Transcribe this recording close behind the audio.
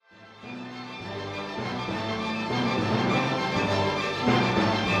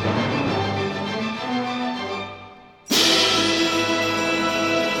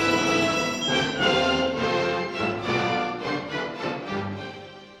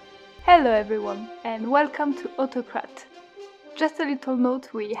Hello everyone, and welcome to Autocrat. Just a little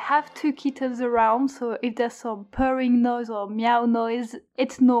note, we have 2 kittens around, so if there's some purring noise or meow noise,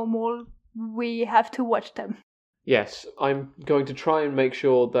 it's normal, we have to watch them. Yes, I'm going to try and make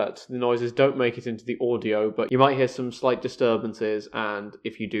sure that the noises don't make it into the audio, but you might hear some slight disturbances, and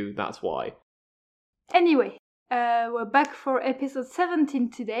if you do, that's why. Anyway, we're back for episode 17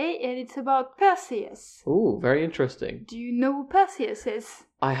 today, and it's about Perseus. Ooh, very interesting. Do you know who Perseus is?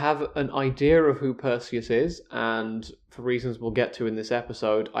 I have an idea of who Perseus is, and for reasons we'll get to in this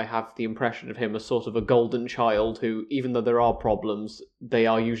episode, I have the impression of him as sort of a golden child who, even though there are problems, they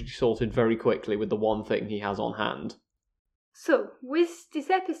are usually sorted very quickly with the one thing he has on hand. So, with this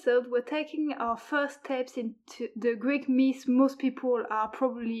episode, we're taking our first steps into the Greek myths most people are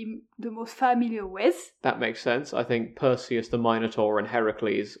probably the most familiar with. That makes sense. I think Perseus the Minotaur and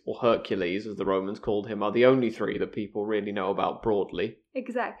Heracles, or Hercules as the Romans called him, are the only 3 that people really know about broadly.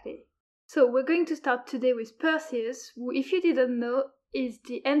 Exactly. So, we're going to start today with Perseus, who, if you didn't know, is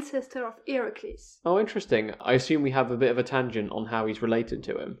the ancestor of Heracles. Oh, interesting. I assume we have a bit of a tangent on how he's related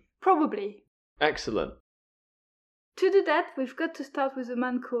to him. Probably. Excellent. To do that, we've got to start with a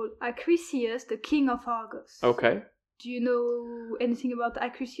man called Acrisius, the king of Argos. Okay. Do you know anything about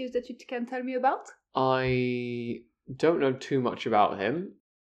Acrisius that you can tell me about? I don't know too much about him.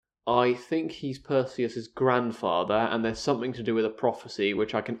 I think he's Perseus' grandfather, and there's something to do with a prophecy,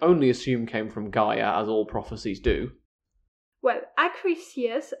 which I can only assume came from Gaia, as all prophecies do. Well,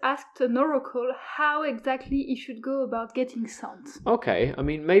 Acrisius asked an oracle how exactly he should go about getting sons. Okay, I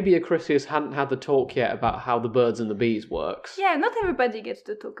mean, maybe Acrisius hadn't had the talk yet about how the birds and the bees works. Yeah, not everybody gets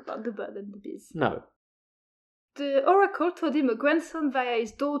to talk about the bird and the bees. No. The oracle told him a grandson via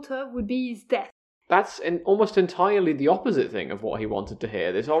his daughter would be his death. That's almost entirely the opposite thing of what he wanted to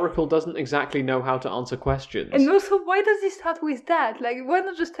hear. This oracle doesn't exactly know how to answer questions. And also, why does he start with that? Like, why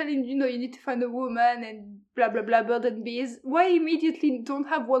not just tell him, you need to find a woman and blah blah blah, bird and bees? Why immediately don't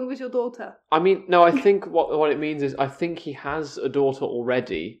have one with your daughter? I mean, no, I think what it means is I think he has a daughter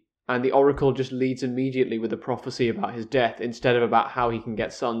already, and the oracle just leads immediately with a prophecy about his death instead of about how he can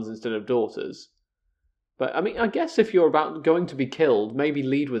get sons instead of daughters. But, I mean, I guess if you're going to be killed, maybe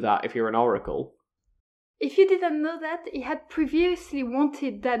lead with that if you're an oracle. If you didn't know that, he had previously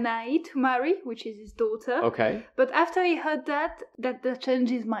wanted Danae to marry, which is his daughter. Okay. But after he heard that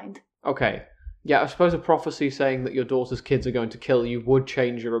changed his mind. Okay. Yeah, I suppose a prophecy saying that your daughter's kids are going to kill you would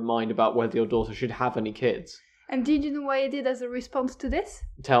change your mind about whether your daughter should have any kids. And did you know what he did as a response to this?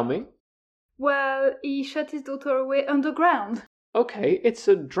 Tell me. Well, he shut his daughter away underground. Okay, it's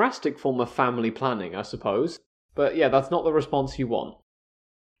a drastic form of family planning, I suppose. But yeah, that's not the response you want.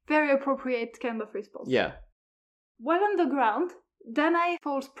 Very appropriate kind of response. Yeah. While underground, Danae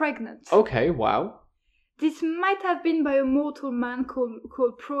falls pregnant. Okay, wow. This might have been by a mortal man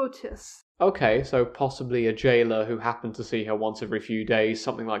called Perseus. Okay, so possibly a jailer who happened to see her once every few days,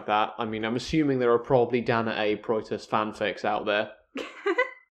 something like that. I mean, I'm assuming there are probably Danae Proteus fanfics out there.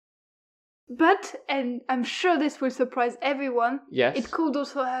 But, and I'm sure this will surprise everyone, yes, it could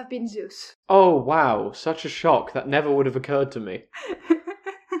also have been Zeus. Oh, wow, such a shock. That never would have occurred to me.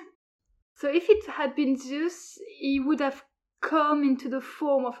 So if it had been Zeus, he would have come into the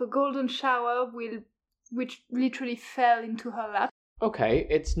form of a golden shower which literally fell into her lap. Okay,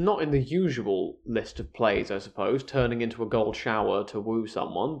 it's not in the usual list of plays, I suppose, turning into a gold shower to woo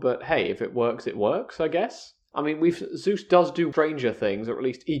someone, but hey, if it works, I guess. I mean, Zeus does do stranger things, or at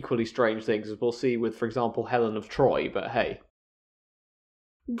least equally strange things, as we'll see with, for example, Helen of Troy, but hey.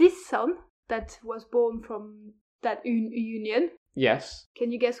 This son that was born from that union... Yes.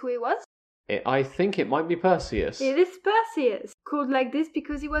 Can you guess who he was? I think it might be Perseus. It is Perseus, called like this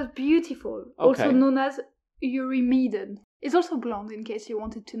because he was beautiful, okay. Also known as Eurymedon. He's also blonde, in case you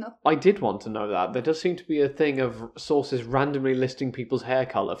wanted to know. I did want to know that. There does seem to be a thing of sources randomly listing people's hair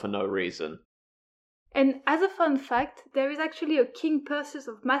colour for no reason. And as a fun fact, there is actually a King Perseus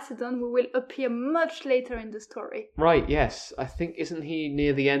of Macedon who will appear much later in the story. Right, yes. I think, isn't he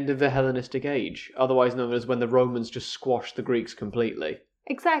near the end of the Hellenistic Age? Otherwise known as when the Romans just squashed the Greeks completely.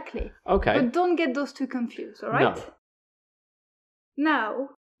 Exactly. Okay. But don't get those two confused, alright? No. Now,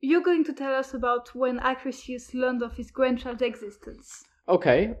 you're going to tell us about when Acrisius learned of his grandchild's existence.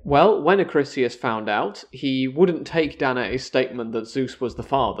 Okay, well, when Acrisius found out, he wouldn't take Danae's statement that Zeus was the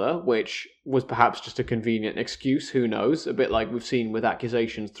father, which was perhaps just a convenient excuse, who knows, a bit like we've seen with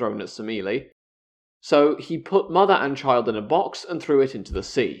accusations thrown at Semele. So he put mother and child in a box and threw it into the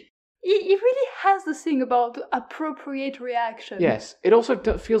sea. He really has the thing about appropriate reaction. Yes, it also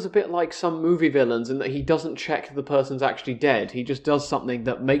feels a bit like some movie villains in that he doesn't check the person's actually dead. He just does something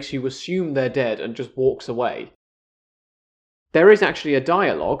that makes you assume they're dead and just walks away. There is actually a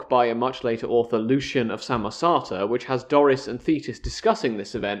dialogue by a much later author, Lucian of Samosata, which has Doris and Thetis discussing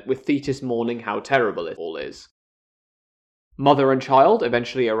this event, with Thetis mourning how terrible it all is. Mother and child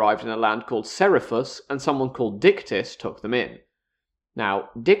eventually arrived in a land called Seriphus, and someone called Dictys took them in. Now,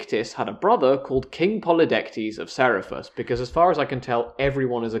 Dictys had a brother called King Polydectes of Seriphus, because as far as I can tell,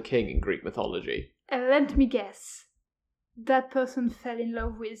 everyone is a king in Greek mythology. Let me guess. That person fell in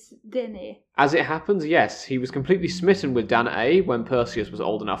love with Danae. As it happens, yes, he was completely smitten with Danae when Perseus was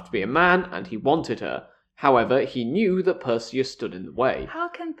old enough to be a man, and he wanted her. However, he knew that Perseus stood in the way. How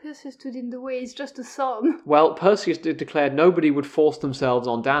can Perseus stood in the way? He's just a son. Well, Perseus declared nobody would force themselves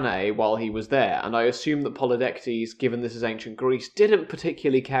on Danae while he was there, and I assume that Polydectes, given this is ancient Greece, didn't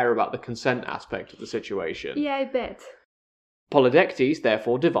particularly care about the consent aspect of the situation. Yeah, I bet. Polydectes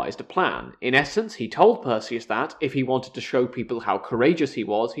therefore devised a plan. In essence, he told Perseus that, if he wanted to show people how courageous he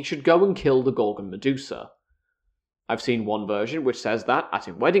was, he should go and kill the Gorgon Medusa. I've seen one version which says that, at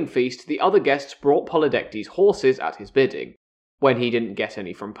a wedding feast, the other guests brought Polydectes horses at his bidding. When he didn't get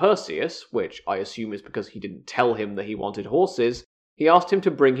any from Perseus, which I assume is because he didn't tell him that he wanted horses, he asked him to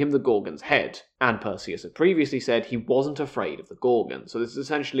bring him the Gorgon's head, and Perseus had previously said he wasn't afraid of the Gorgon, so this is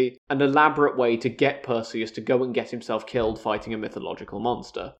essentially an elaborate way to get Perseus to go and get himself killed fighting a mythological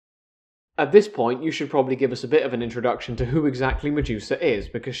monster. At this point, you should probably give us a bit of an introduction to who exactly Medusa is,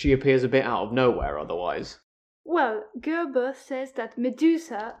 because she appears a bit out of nowhere otherwise. Well, Gerber says that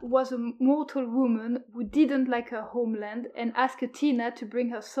Medusa was a mortal woman who didn't like her homeland and asked Athena to bring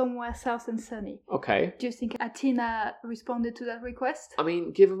her somewhere south and sunny. Okay. Do you think Athena responded to that request? I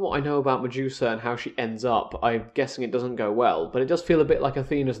mean, given what I know about Medusa and how she ends up, I'm guessing it doesn't go well, but it does feel a bit like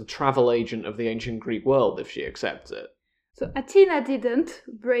Athena's the travel agent of the ancient Greek world if she accepts it. So Athena didn't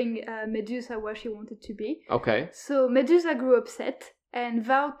bring Medusa where she wanted to be. Okay. So Medusa grew upset and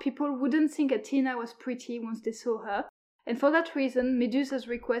vowed people wouldn't think Athena was pretty once they saw her, and for that reason Medusa's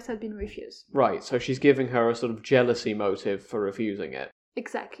request had been refused. Right, so she's giving her a sort of jealousy motive for refusing it.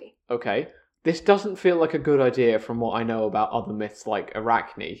 Exactly. Okay. This doesn't feel like a good idea from what I know about other myths like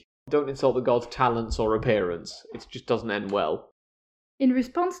Arachne. Don't insult the god's talents or appearance. It just doesn't end well. In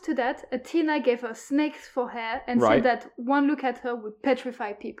response to that, Athena gave her snakes for hair and Right. said that one look at her would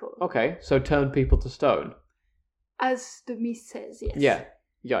petrify people. Okay, so turn people to stone. As the myth says, yes. Yeah,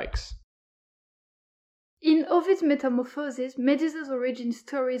 yikes. In Ovid's Metamorphoses, Medusa's origin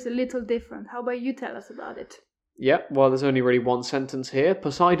story is a little different. How about you tell us about it? Yep, well, there's only really one sentence here.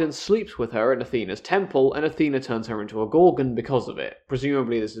 Poseidon sleeps with her in Athena's temple, and Athena turns her into a Gorgon because of it.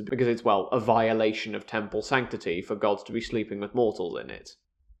 Presumably this is because it's, well, a violation of temple sanctity for gods to be sleeping with mortals in it.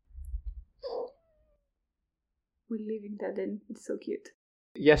 We're leaving that in. It's so cute.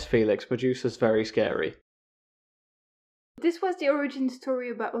 Yes, Felix, Medusa's very scary. This was the origin story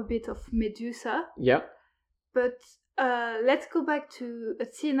about a bit of Medusa. Yep. But let's go back to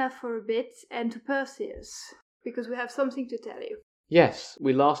Athena for a bit and to Perseus, because we have something to tell you. Yes,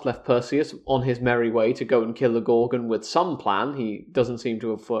 we last left Perseus on his merry way to go and kill the Gorgon with some plan. He doesn't seem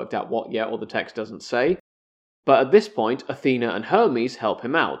to have worked out what yet, or the text doesn't say. But at this point, Athena and Hermes help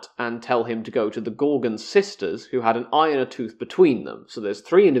him out, and tell him to go to the Gorgon's sisters, who had an eye and a tooth between them. So there's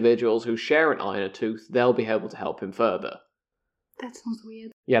 3 individuals who share an eye and a tooth. They'll be able to help him further. That sounds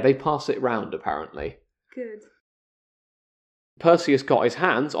weird. Yeah, they pass it round, apparently. Good. Perseus got his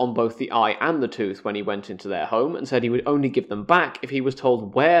hands on both the eye and the tooth when he went into their home, and said he would only give them back if he was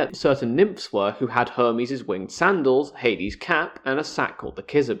told where certain nymphs were who had Hermes' winged sandals, Hades' cap, and a sack called the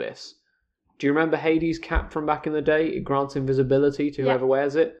Chysibis. Do you remember Hades' cap from back in the day? It grants invisibility to whoever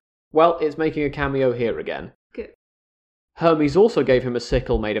wears it. Well, it's making a cameo here again. Good. Hermes also gave him a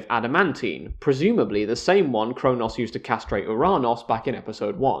sickle made of adamantine, presumably the same one Kronos used to castrate Uranos back in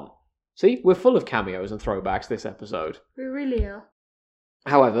episode 1. See, we're full of cameos and throwbacks this episode. We really are.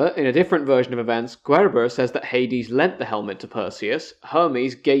 However, in a different version of events, Gerber says that Hades lent the helmet to Perseus,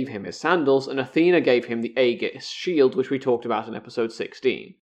 Hermes gave him his sandals, and Athena gave him the Aegis shield, which we talked about in episode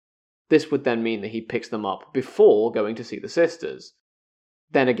 16. This would then mean that he picks them up before going to see the sisters.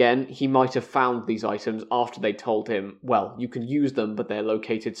 Then again, he might have found these items after they told him, well, you can use them, but they're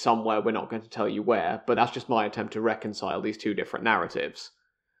located somewhere, we're not going to tell you where, but that's just my attempt to reconcile these 2 different narratives.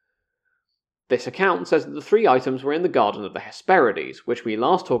 This account says that the 3 items were in the Garden of the Hesperides, which we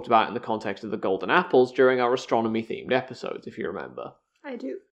last talked about in the context of the Golden Apples during our astronomy-themed episodes, if you remember. I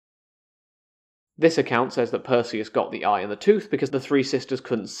do. This account says that Perseus got the eye and the tooth because the 3 sisters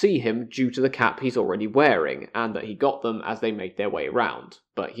couldn't see him due to the cap he's already wearing, and that he got them as they made their way around.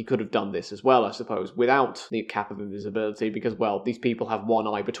 But he could have done this as well, I suppose, without the cap of invisibility, because, well, these people have one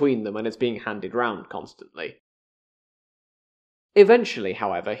eye between them and it's being handed round constantly. Eventually,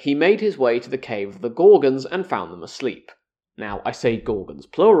 however, he made his way to the cave of the Gorgons and found them asleep. Now, I say Gorgons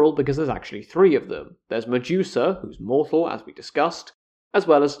plural because there's actually 3 of them. There's Medusa, who's mortal, as we discussed, as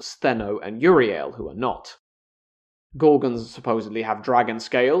well as Stheno and Uriel, who are not. Gorgons supposedly have dragon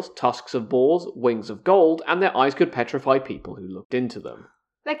scales, tusks of boars, wings of gold, and their eyes could petrify people who looked into them.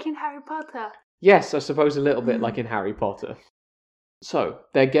 Like in Harry Potter. Yes, I suppose a little bit like in Harry Potter. So,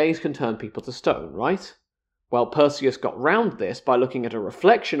 their gaze can turn people to stone, right? Well, Perseus got round this by looking at a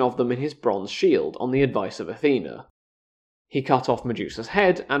reflection of them in his bronze shield on the advice of Athena. He cut off Medusa's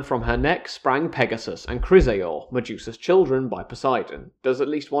head, and from her neck sprang Pegasus and Chrysaor, Medusa's children by Poseidon. Does at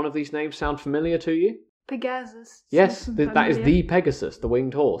least one of these names sound familiar to you? Pegasus. Yes, that is the Pegasus, the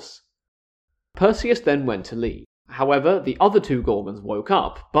winged horse. Perseus then went to leave. However, the other 2 Gorgons woke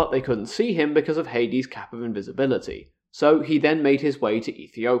up, but they couldn't see him because of Hades' cap of invisibility. So he then made his way to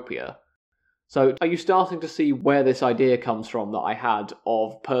Ethiopia. So, are you starting to see where this idea comes from that I had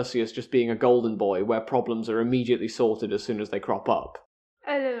of Perseus just being a golden boy where problems are immediately sorted as soon as they crop up?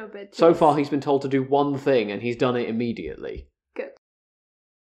 A little bit. So yes. far he's been told to do one thing and he's done it immediately. Good.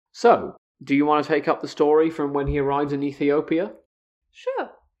 So, do you want to take up the story from when he arrives in Ethiopia?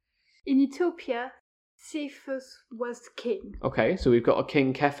 Sure. In Ethiopia, Cepheus was king. Okay, so we've got a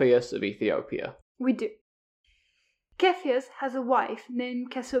King Cepheus of Ethiopia. We do. Cepheus has a wife named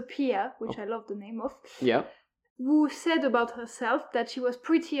Cassiopeia, which I love the name of, Yeah. who said about herself that she was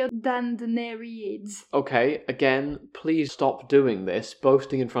prettier than the Nereids. Okay, again, please stop doing this.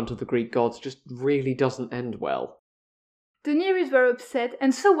 Boasting in front of the Greek gods just really doesn't end well. The Nereids were upset,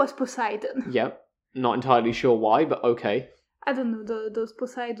 and so was Poseidon. Yep, not entirely sure why, but okay. I don't know, does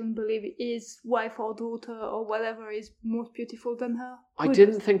Poseidon believe his wife or daughter or whatever is more beautiful than her? I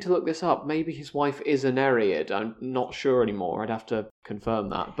didn't think to look this up. Maybe his wife is a Nereid. I'm not sure anymore. I'd have to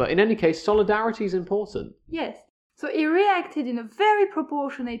confirm that. But in any case, solidarity is important. Yes. So he reacted in a very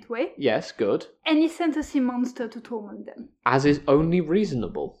proportionate way. Yes, good. And he sent a sea monster to torment them. As is only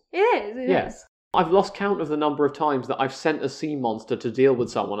reasonable. It is. I've lost count of the number of times that I've sent a sea monster to deal with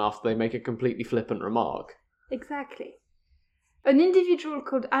someone after they make a completely flippant remark. Exactly. An individual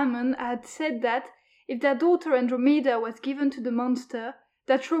called Ammon had said that if their daughter Andromeda was given to the monster,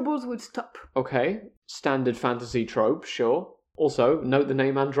 their troubles would stop. Okay, standard fantasy trope, sure. Also, note the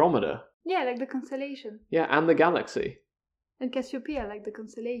name Andromeda. Yeah, like the constellation. Yeah, and the galaxy. And Cassiopeia, like the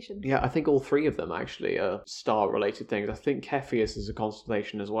constellation. Yeah, I think all 3 of them actually are star-related things. I think Cepheus is a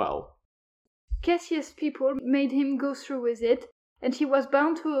constellation as well. Cassius' people made him go through with it, and he was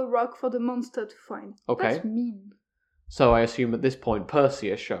bound to a rock for the monster to find. Okay. That's mean. So I assume at this point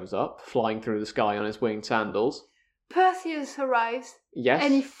Perseus shows up, flying through the sky on his winged sandals. Perseus arrives, Yes.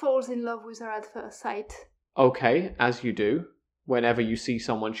 and he falls in love with her at first sight. Okay, as you do. Whenever you see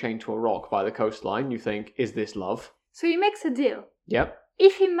someone chained to a rock by the coastline, you think, is this love? So he makes a deal. Yep.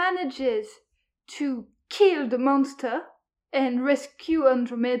 If he manages to kill the monster and rescue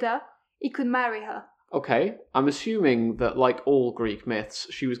Andromeda, he could marry her. Okay, I'm assuming that, like all Greek myths,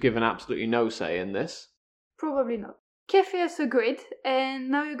 she was given absolutely no say in this. Probably not. Cepheus agreed, and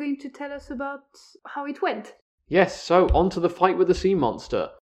now you're going to tell us about how it went. Yes, so on to the fight with the sea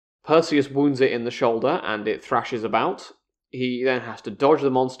monster. Perseus wounds it in the shoulder, and it thrashes about. He then has to dodge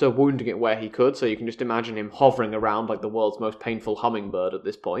the monster, wounding it where he could, so you can just imagine him hovering around like the world's most painful hummingbird at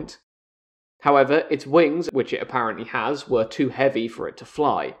this point. However, its wings, which it apparently has, were too heavy for it to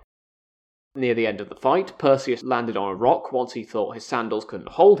fly. Near the end of the fight, Perseus landed on a rock once he thought his sandals couldn't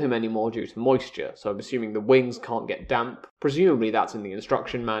hold him anymore due to moisture, so I'm assuming the wings can't get damp. Presumably that's in the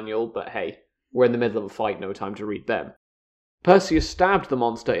instruction manual, but hey, we're in the middle of a fight, no time to read them. Perseus stabbed the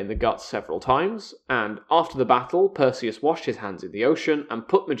monster in the guts several times, and after the battle, Perseus washed his hands in the ocean and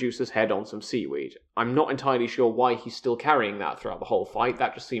put Medusa's head on some seaweed. I'm not entirely sure why he's still carrying that throughout the whole fight,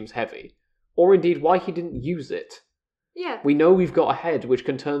 that just seems heavy. Or indeed why he didn't use it. Yeah. We know we've got a head which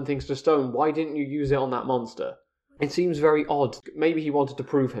can turn things to stone, why didn't you use it on that monster? It seems very odd. Maybe he wanted to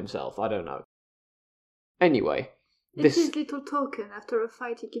prove himself, I don't know. Anyway. It's his little token. After a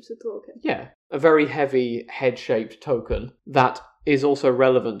fight, he gives a token. Yeah, a very heavy, head-shaped token that is also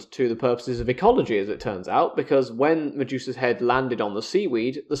relevant to the purposes of ecology, as it turns out, because when Medusa's head landed on the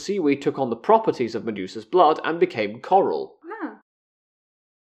seaweed took on the properties of Medusa's blood and became coral. Ah.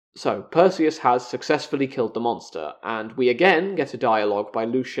 So, Perseus has successfully killed the monster, and we again get a dialogue by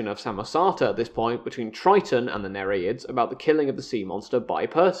Lucian of Samosata at this point between Triton and the Nereids about the killing of the sea monster by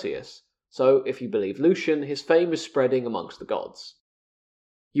Perseus. So, if you believe Lucian, his fame is spreading amongst the gods.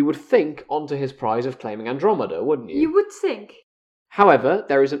 You would think onto his prize of claiming Andromeda, wouldn't you? You would think. However,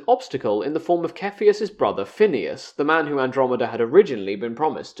 there is an obstacle in the form of Cepheus' brother Phineus, the man who Andromeda had originally been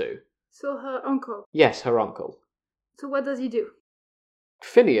promised to. So her uncle. Yes, her uncle. So what does he do?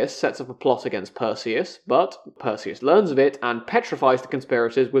 Phineus sets up a plot against Perseus, but Perseus learns of it and petrifies the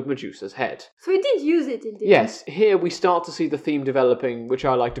conspirators with Medusa's head. So he did use it in the Yes, here we start to see the theme developing, which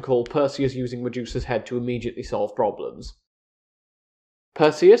I like to call Perseus using Medusa's head to immediately solve problems.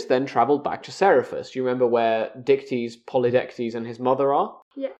 Perseus then travelled back to Seriphus. Do you remember where Dictys, Polydectes, and his mother are?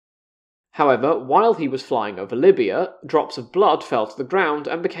 Yeah. However, while he was flying over Libya, drops of blood fell to the ground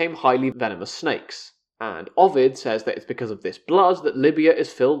and became highly venomous snakes. And Ovid says that it's because of this blood that Libya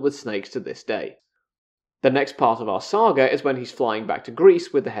is filled with snakes to this day. The next part of our saga is when he's flying back to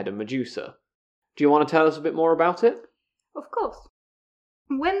Greece with the head of Medusa. Do you want to tell us a bit more about it? Of course.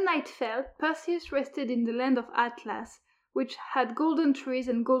 When night fell, Perseus rested in the land of Atlas, which had golden trees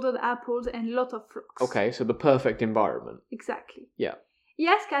and golden apples and a lot of flocks. Okay, so the perfect environment. Exactly. Yeah. He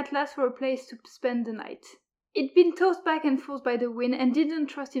asked Atlas for a place to spend the night. He'd been tossed back and forth by the wind and didn't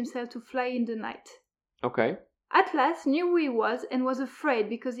trust himself to fly in the night. Okay. Atlas knew who he was and was afraid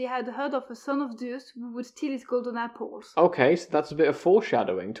because he had heard of a son of Zeus who would steal his golden apples. Okay, so that's a bit of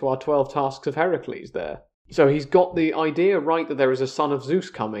foreshadowing to our 12 tasks of Heracles there. So he's got the idea right that there is a son of Zeus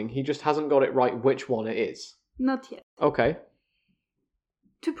coming, he just hasn't got it right which one it is. Not yet. Okay.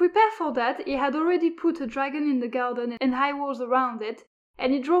 To prepare for that, he had already put a dragon in the garden and high walls around it,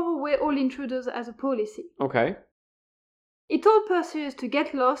 and he drove away all intruders as a policy. Okay. He told Perseus to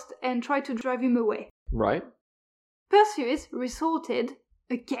get lost and try to drive him away. Right. Perseus resorted,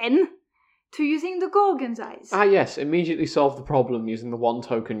 again, to using the Gorgon's eyes. Ah yes, immediately solve the problem using the one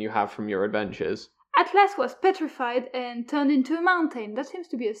token you have from your adventures. Atlas was petrified and turned into a mountain. That seems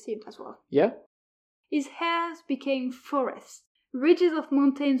to be a theme as well. Yeah? His hairs became forests. Ridges of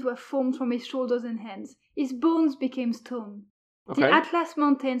mountains were formed from his shoulders and hands. His bones became stone. Okay. The Atlas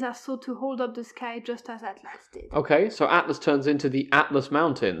Mountains are thought to hold up the sky just as Atlas did. Okay, so Atlas turns into the Atlas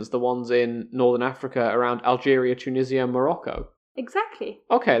Mountains, the ones in northern Africa around Algeria, Tunisia, and Morocco. Exactly.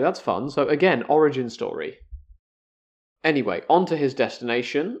 Okay, that's fun. So again, origin story. Anyway, on to his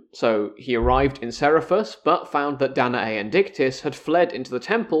destination. So he arrived in Seriphus, but found that Danae and Dictys had fled into the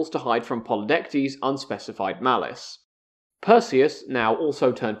temples to hide from Polydectes' unspecified malice. Perseus now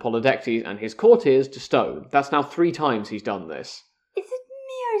also turned Polydectes and his courtiers to stone. That's now 3 times he's done this. Is it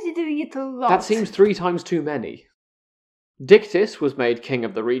me or is he doing it a lot? That seems 3 times too many. Dictys was made king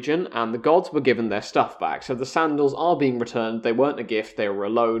of the region, and the gods were given their stuff back, so the sandals are being returned. They weren't a gift, they were a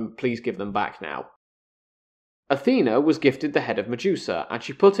loan. Please give them back now. Athena was gifted the head of Medusa, and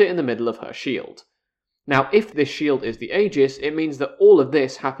she put it in the middle of her shield. Now, if this shield is the Aegis, it means that all of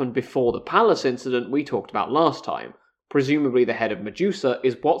this happened before the Pallas incident we talked about last time. Presumably the head of Medusa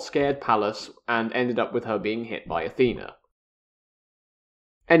is what scared Pallas and ended up with her being hit by Athena.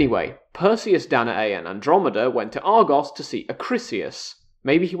 Anyway, Perseus, Danae, and Andromeda went to Argos to see Acrisius.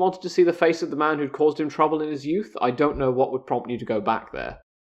 Maybe he wanted to see the face of the man who'd caused him trouble in his youth? I don't know what would prompt you to go back there.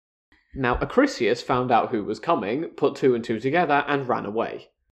 Now, Acrisius found out who was coming, put 2 and 2 together, and ran away.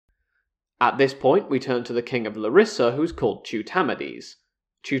 At this point, we turn to the king of Larissa, who's called Teutamides.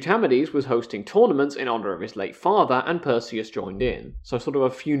 Teutamides was hosting tournaments in honour of his late father, and Perseus joined in, so sort of a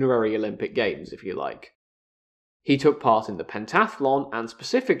funerary Olympic Games, if you like. He took part in the pentathlon, and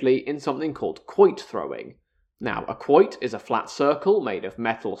specifically in something called quoit throwing. Now, a quoit is a flat circle made of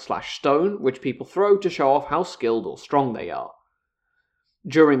metal/stone, which people throw to show off how skilled or strong they are.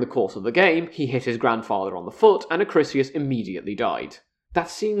 During the course of the game, he hit his grandfather on the foot, and Acrisius immediately died. That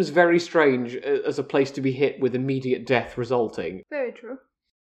seems very strange as a place to be hit with immediate death resulting. Very true.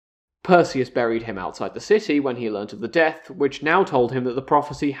 Perseus buried him outside the city when he learnt of the death, which now told him that the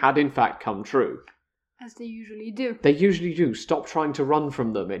prophecy had in fact come true. As they usually do. They usually do. Stop trying to run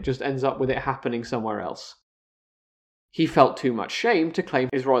from them, it just ends up with it happening somewhere else. He felt too much shame to claim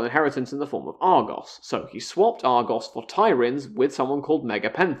his royal inheritance in the form of Argos, so he swapped Argos for Tiryns with someone called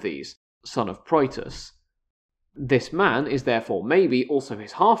Megapenthes, son of Proetus. This man is therefore maybe also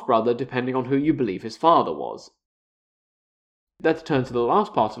his half-brother, depending on who you believe his father was. Let's turn to the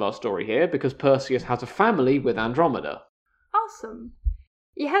last part of our story here, because Perseus has a family with Andromeda. Awesome.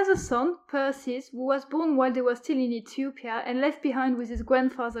 He has a son, Perseus, who was born while they were still in Ethiopia and left behind with his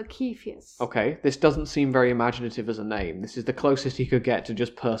grandfather Cepheus. Okay, this doesn't seem very imaginative as a name. This is the closest he could get to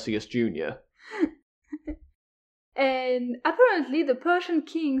just Perseus Jr. And apparently the Persian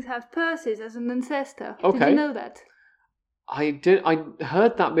kings have Perseus as an ancestor. Okay. Did you know that? I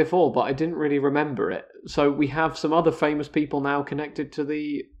heard that before, but I didn't really remember it. So we have some other famous people now connected to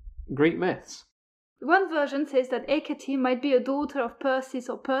the Greek myths. One version says that Hecate might be a daughter of Perseus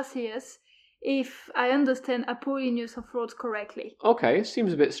or Perseus, if I understand Apollonius of Rhodes correctly. Okay,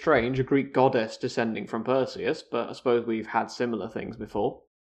 seems a bit strange, a Greek goddess descending from Perseus, but I suppose we've had similar things before.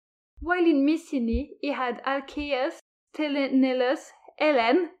 While in Mycenae, he had Alcaeus, Telenelus,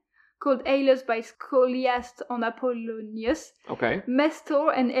 Helen, called Aeolus by Scholiast and Apollonius, Okay.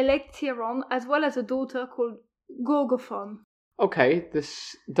 Mestor and Electyron, as well as a daughter called Gorgophon. Okay,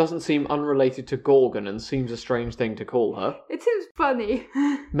 this doesn't seem unrelated to Gorgon and seems a strange thing to call her. It seems funny.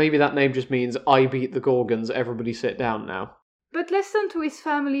 Maybe that name just means I beat the Gorgons, everybody sit down now. But let's turn to his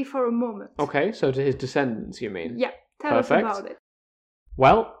family for a moment. Okay, so to his descendants, you mean? Yeah, tell Perfect. us about it.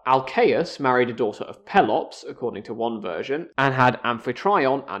 Well, Alcaeus married a daughter of Pelops, according to one version, and had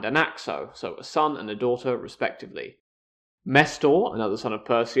Amphitryon and Anaxo, so a son and a daughter respectively. Mestor, another son of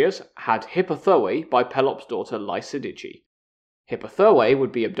Perseus, had Hippothoe by Pelops' daughter Lysidice. Hippothoe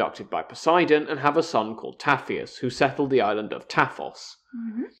would be abducted by Poseidon and have a son called Taphius, who settled the island of Taphos.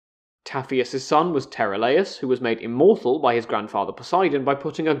 Mm-hmm. Taphius' son was Tereleus, who was made immortal by his grandfather Poseidon by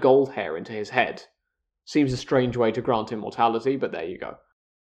putting a gold hair into his head. Seems a strange way to grant immortality, but there you go.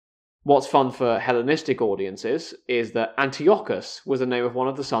 What's fun for Hellenistic audiences is that Antiochus was the name of one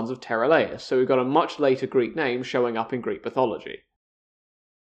of the sons of Tereleus, so we've got a much later Greek name showing up in Greek mythology.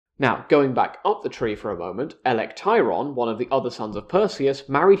 Now, going back up the tree for a moment, Electyron, one of the other sons of Perseus,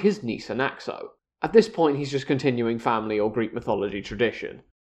 married his niece Anaxo. At this point, he's just continuing family or Greek mythology tradition.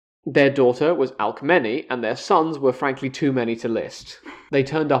 Their daughter was Alcmene, and their sons were frankly too many to list. They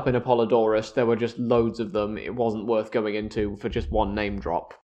turned up in Apollodorus, there were just loads of them, it wasn't worth going into for just one name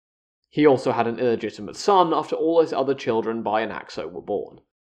drop. He also had an illegitimate son after all his other children by Anaxo were born.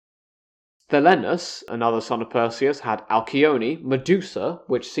 Thelenus, another son of Perseus, had Alcyone, Medusa,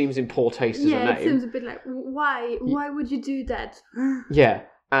 which seems in poor taste as a name. Yeah, it seems a bit like, why? Why would you do that? Yeah,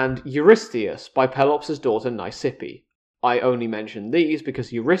 and Eurystheus by Pelops' daughter Nisippe. I only mention these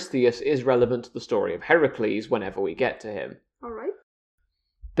because Eurystheus is relevant to the story of Heracles whenever we get to him. Alright.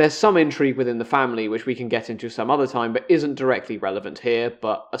 There's some intrigue within the family which we can get into some other time but isn't directly relevant here,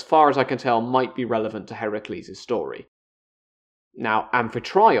 but as far as I can tell might be relevant to Heracles' story. Now,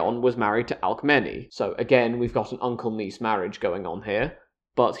 Amphitryon was married to Alcmene, so again we've got an uncle-niece marriage going on here,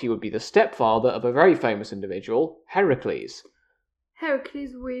 but he would be the stepfather of a very famous individual, Heracles.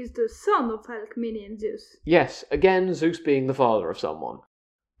 Heracles was the son of Alcmene and Zeus. Yes, again Zeus being the father of someone.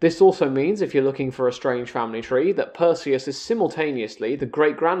 This also means, if you're looking for a strange family tree, that Perseus is simultaneously the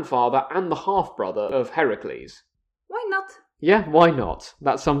great-grandfather and the half-brother of Heracles. Why not? Yeah, why not?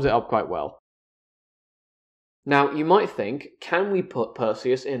 That sums it up quite well. Now, you might think, can we put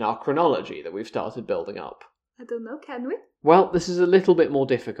Perseus in our chronology that we've started building up? I don't know, can we? Well, this is a little bit more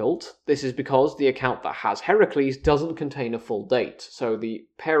difficult. This is because the account that has Heracles doesn't contain a full date, so the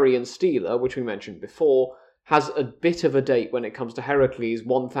Parian Stela, which we mentioned before, has a bit of a date when it comes to Heracles,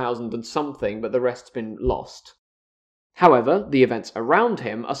 1000 and something, but the rest's been lost. However, the events around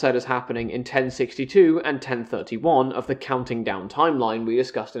him are said as happening in 1062 and 1031 of the counting down timeline we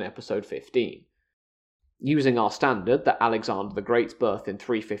discussed in episode 15. Using our standard that Alexander the Great's birth in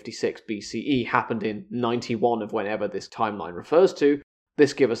 356 BCE happened in 91 of whenever this timeline refers to,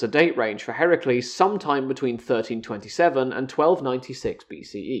 this gives us a date range for Heracles sometime between 1327 and 1296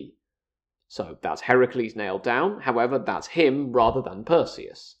 BCE. So that's Heracles nailed down, however that's him rather than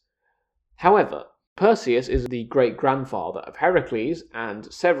Perseus. However, Perseus is the great-grandfather of Heracles,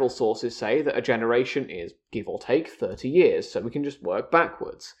 and several sources say that a generation is, give or take, 30 years, so we can just work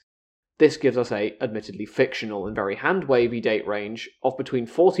backwards. This gives us a, admittedly fictional and very hand-wavy date range of between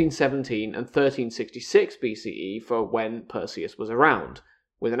 1417 and 1366 BCE for when Perseus was around,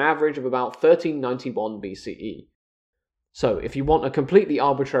 with an average of about 1391 BCE. So, if you want a completely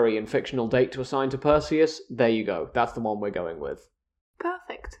arbitrary and fictional date to assign to Perseus, there you go, that's the one we're going with.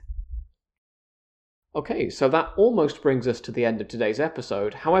 Perfect. Okay, so that almost brings us to the end of today's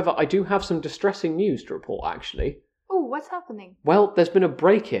episode. However, I do have some distressing news to report, actually. Oh, what's happening? Well, there's been a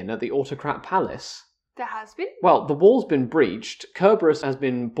break-in at the Autocrat Palace. There has been? Well, the wall's been breached, Kerberos has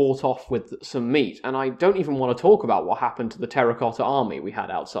been bought off with some meat, and I don't even want to talk about what happened to the terracotta army we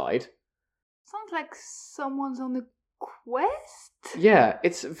had outside. Sounds like someone's on a quest? Yeah,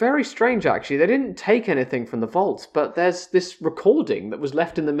 it's very strange actually. They didn't take anything from the vaults, but there's this recording that was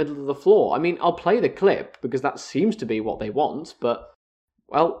left in the middle of the floor. I mean, I'll play the clip, because that seems to be what they want, but,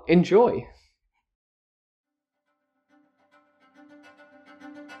 well, enjoy.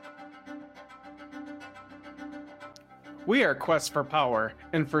 We are Quest for Power,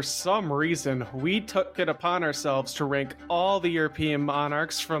 and for some reason, we took it upon ourselves to rank all the European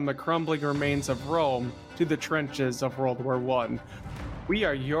monarchs from the crumbling remains of Rome to the trenches of World War I. We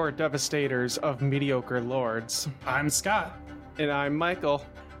are your devastators of mediocre lords. I'm Scott. And I'm Michael.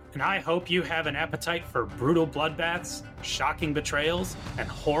 And I hope you have an appetite for brutal bloodbaths, shocking betrayals, and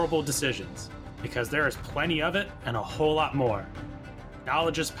horrible decisions, because there is plenty of it and a whole lot more.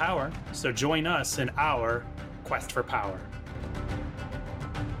 Knowledge is power, so join us in our Quest for Power.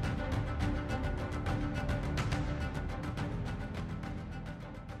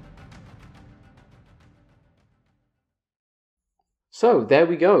 So, there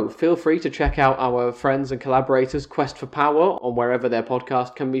we go. Feel free to check out our friends and collaborators' quest for power on wherever their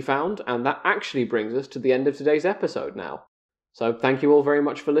podcast can be found, and that actually brings us to the end of today's episode now. So, thank you all very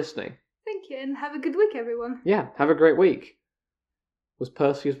much for listening. Thank you, and have a good week, everyone. Yeah, have a great week. Was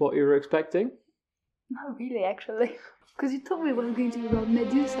Perseus what you were expecting? Not really, actually. Because you told me we were going to be about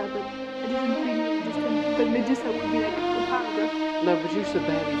Medusa, but I didn't really understand. But Medusa would be like a paragraph. No, Medusa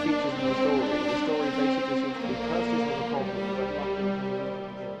barely features in the story. The story basically seems to be Perseus was a problem.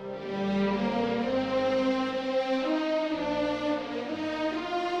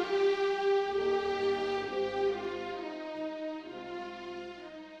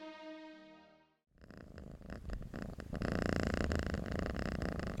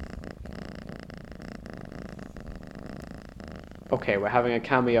 Okay, we're having a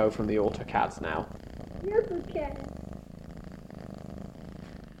cameo from the AutoCADs now. Yes, okay.